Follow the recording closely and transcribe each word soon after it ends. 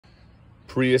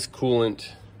Prius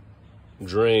coolant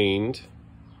drained.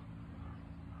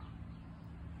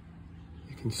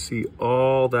 You can see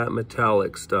all that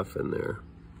metallic stuff in there.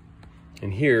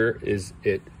 And here is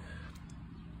it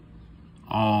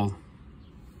all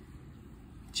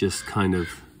just kind of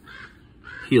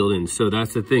healed in. So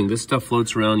that's the thing. This stuff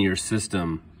floats around your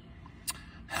system.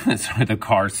 Sorry, the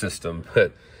car system.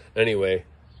 But anyway,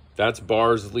 that's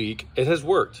Bar's leak. It has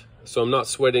worked. So I'm not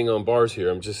sweating on Bar's here.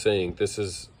 I'm just saying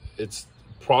it's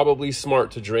probably smart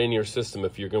to drain your system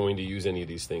if you're going to use any of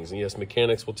these things. And yes,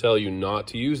 mechanics will tell you not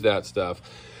to use that stuff,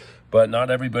 but not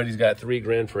everybody's got $3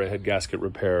 grand for a head gasket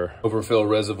repair. Overfill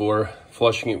reservoir,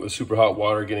 flushing it with super hot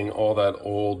water, getting all that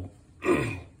old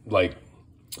like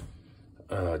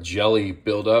jelly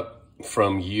buildup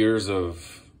from years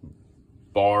of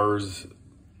Bar's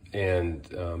and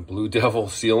Blue Devil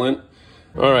sealant.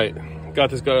 All right, got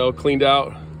this guy all cleaned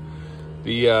out.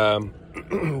 The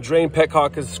drain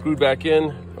petcock is screwed back in,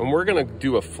 and we're gonna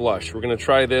do a flush. We're gonna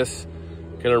try this,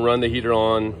 gonna run the heater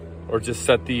on, or just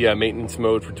set the maintenance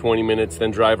mode for 20 minutes,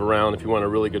 then drive around if you want a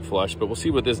really good flush. But we'll see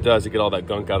what this does to get all that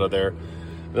gunk out of there.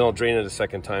 Then I'll drain it a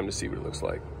second time to see what it looks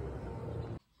like.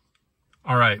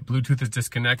 All right, Bluetooth is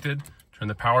disconnected. Turn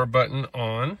the power button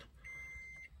on,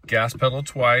 gas pedal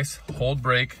twice, hold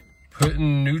brake, put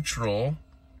in neutral,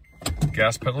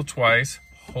 gas pedal twice,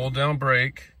 hold down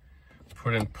brake,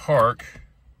 put in park,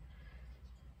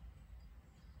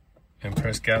 and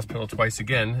press gas pedal twice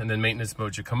again, and then maintenance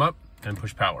mode should come up and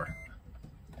push power.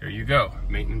 There you go,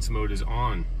 maintenance mode is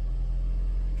on.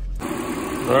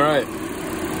 All right,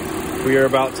 we are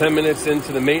about 10 minutes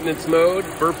into the maintenance mode,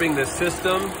 burping the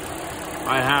system.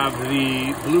 I have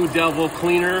the Blue Devil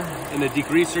cleaner and the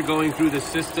degreaser going through the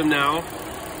system now,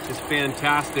 which is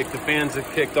fantastic. The fans have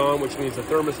kicked on, which means the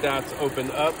thermostat's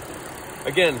opened up.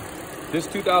 Again, this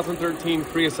 2013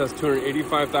 Prius has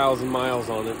 285,000 miles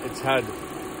on it. It's had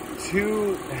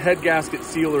 2 head gasket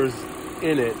sealers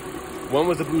in it. One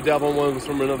was a Blue Devil, one was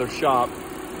from another shop.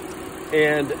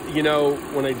 And, you know,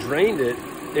 when I drained it,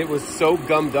 it was so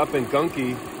gummed up and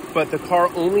gunky, but the car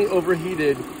only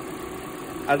overheated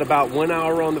at about 1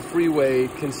 hour on the freeway,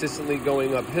 consistently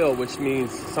going uphill, which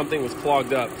means something was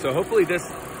clogged up. So hopefully this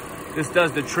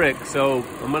does the trick. So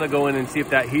I'm gonna go in and see if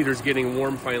that heater's getting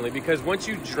warm finally, because once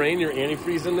you drain your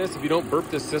antifreeze in this, if you don't burp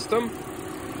this system,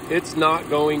 it's not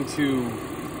going to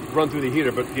run through the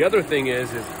heater. But the other thing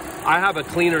is I have a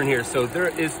cleaner in here, so there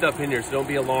is stuff in here, so don't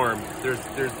be alarmed. There's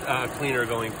a cleaner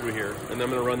going through here, and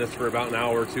I'm gonna run this for about an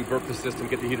hour or two, burp the system,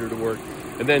 get the heater to work,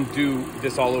 and then do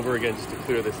this all over again just to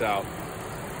clear this out.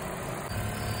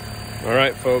 All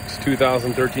right, folks,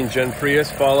 2013 Gen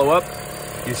Prius follow up.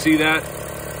 You see that?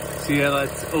 See how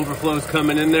that overflow's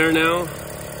coming in there now?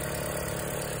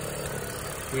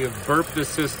 We have burped the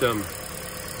system.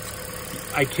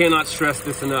 I cannot stress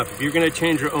this enough. If you're gonna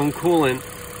change your own coolant,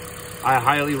 I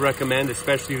highly recommend,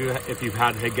 especially if you've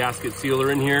had a gasket sealer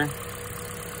in here,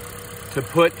 to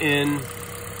put in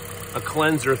a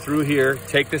cleanser through here,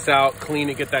 take this out, clean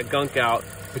it, get that gunk out,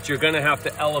 but you're gonna have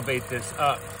to elevate this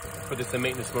up for this in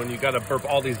maintenance mode. You gotta burp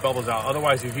all these bubbles out,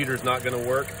 otherwise your heater's not gonna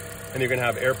work and you're gonna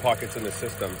have air pockets in the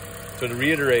system. So to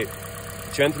reiterate,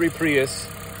 Gen 3 Prius,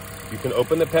 you can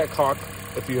open the petcock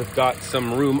if you have got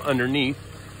some room underneath,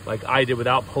 like I did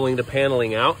without pulling the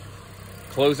paneling out.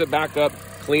 Close it back up,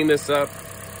 clean this up,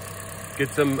 get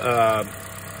some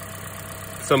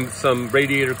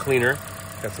radiator cleaner.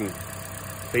 Got some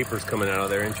vapors coming out of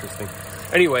there, interesting.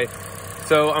 Anyway,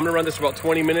 so I'm gonna run this for about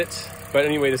 20 minutes. But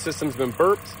anyway, the system's been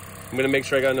burped. I'm gonna make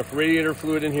sure I got enough radiator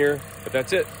fluid in here, but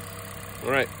that's it. All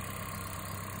right.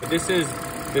 But this is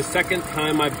the second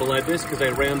time I bled this because I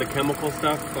ran the chemical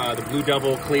stuff, the Blue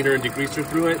Devil cleaner and degreaser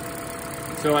through it.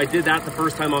 So I did that the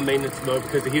first time on maintenance mode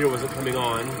because the heater wasn't coming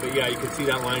on. But yeah, you can see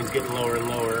that line's getting lower and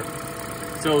lower.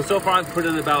 So far I've put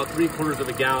in about 3/4 of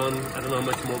a gallon. I don't know how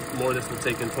much more this will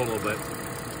take in total, but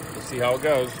we'll see how it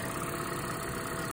goes.